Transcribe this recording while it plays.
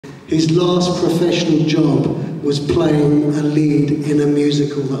his last professional job was playing a lead in a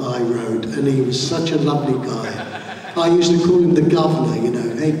musical that I wrote, and he was such a lovely guy. I used to call him the governor, you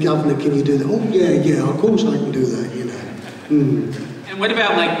know. Hey, governor, can you do that? Oh, yeah, of course I can do that, you know. And what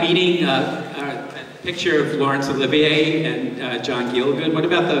about, like, meeting a picture of Laurence Olivier and John Gielgud? What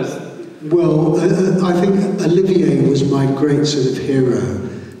about those? Well, I think Olivier was my great sort of hero,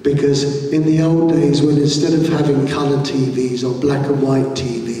 because in the old days, when instead of having colour TVs or black and white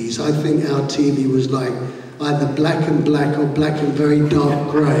TVs, I think our TV was like either black and black or black and very dark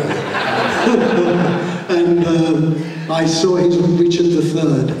grey. And I saw his Richard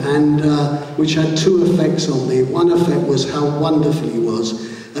III, and which had two effects on me. One effect was how wonderful he was,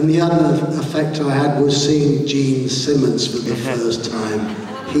 and the other effect I had was seeing Gene Simmons for the first time.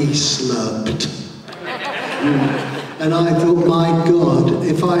 He slurped. And I thought, my God,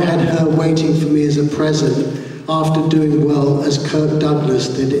 if I had her waiting for me as a present after doing well as Kirk Douglas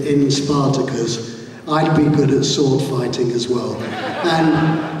did in Spartacus, I'd be good at sword fighting as well.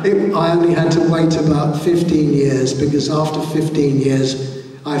 And I only had to wait about 15 years, because after 15 years,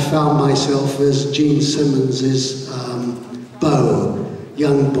 I found myself as Gene Simmons's beau,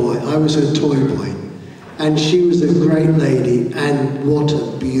 young boy. I was her toy boy. And she was a great lady, and what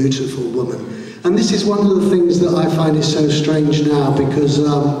a beautiful woman. And this is one of the things that I find is so strange now, because,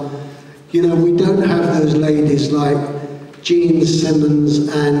 you know, we don't have those ladies like Gene Simmons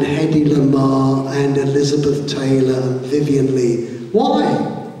and Hedy Lamarr and Elizabeth Taylor and Vivian Leigh. Why?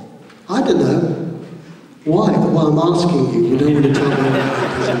 I don't know. Why? Well, I'm asking you. You don't want to tell me what.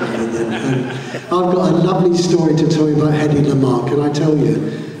 I've got a lovely story to tell you about Hedy Lamarr. Can I tell you?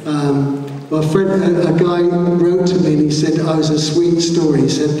 Well, a guy wrote to me and he said, oh, it's a sweet story. He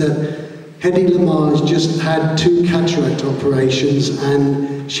said that Hedy Lamarr has just had 2 cataract operations,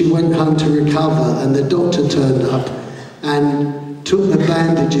 and she went home to recover, and the doctor turned up and took the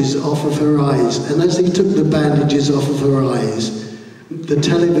bandages off of her eyes. And as he took the bandages off of her eyes, the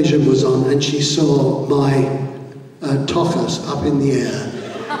television was on, and she saw my toffers up in the air.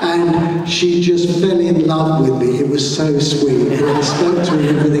 And she just fell in love with me. It was so sweet. And I spoke to her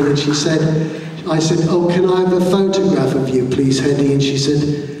and everything, and she said, I said, oh, can I have a photograph of you, please, Hedy? And she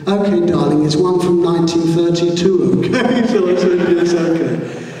said, okay, darling, it's one from 1932, okay? So I said, yes,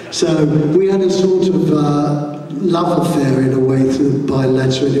 okay. So we had a sort of love affair in a way by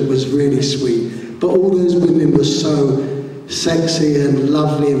letter, and it was really sweet. But all those women were so sexy and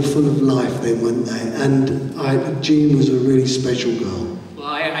lovely and full of life then, weren't they? And Jean was a really special girl. Well,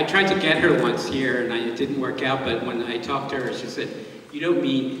 I tried to get her once here, and it didn't work out, but when I talked to her, she said, you don't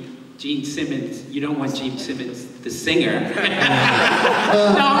mean Gene Simmons, you don't want Gene Simmons, the singer. No,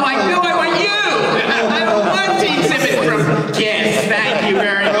 I'm like, no, I want you! I don't want Gene Simmons from Kiss, thank you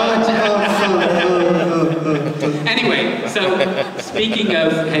very much. Anyway, so speaking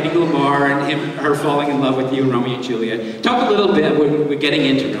of Hedy Lamarr and her falling in love with you and Romeo and Juliet, talk a little bit, we're getting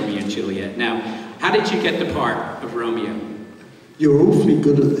into Romeo and Juliet. Now, how did you get the part of Romeo? You're awfully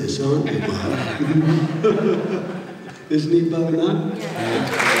good at this, aren't you, Bo? Isn't he, Bo, now?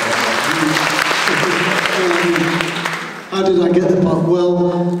 How did I get the part?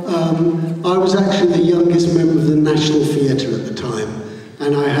 Well, I was actually the youngest member of the National Theatre at the time,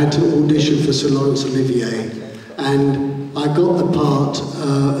 and I had to audition for Sir Laurence Olivier, and I got the part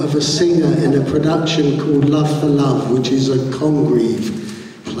of a singer in a production called Love for Love, which is a Congreve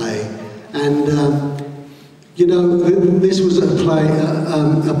play. And you know, this was a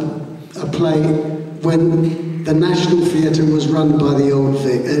play when the National Theatre was run by the Old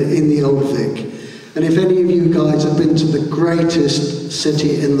Vic, in the Old Vic. And if any of you guys have been to the greatest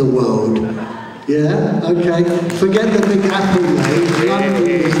city in the world, yeah, okay, forget the Big Apple, mate. London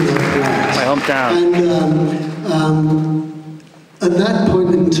is the place. My hometown. And at that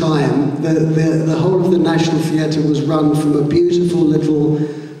point in time, the whole of the National Theatre was run from a beautiful little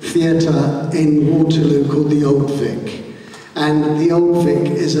theatre in Waterloo called the Old Vic. And the Old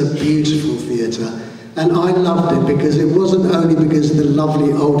Vic is a beautiful theatre. And I loved it because it wasn't only because of the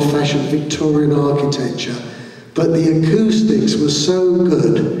lovely old-fashioned Victorian architecture, but the acoustics were so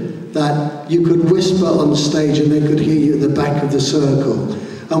good that you could whisper on stage and they could hear you at the back of the circle.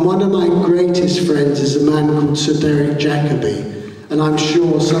 And one of my greatest friends is a man called Sir Derek Jacobi. And I'm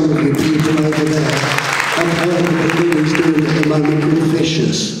sure some of you people over there have heard of the thing he's doing at the moment called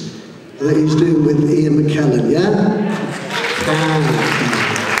Vicious, that he's doing with Ian McKellen, yeah?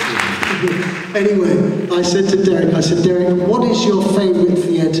 Anyway, I said to Derek, I said, Derek, what is your favourite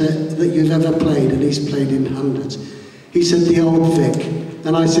theatre that you've ever played? And he's played in hundreds. He said, the Old Vic.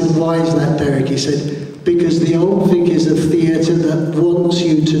 And I said, why is that, Derek? He said, because the Old Vic is a theatre that wants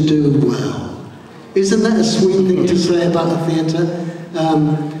you to do well. Isn't that a sweet thing to say about a theatre?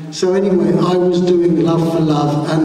 So anyway, I was doing Love for Love, and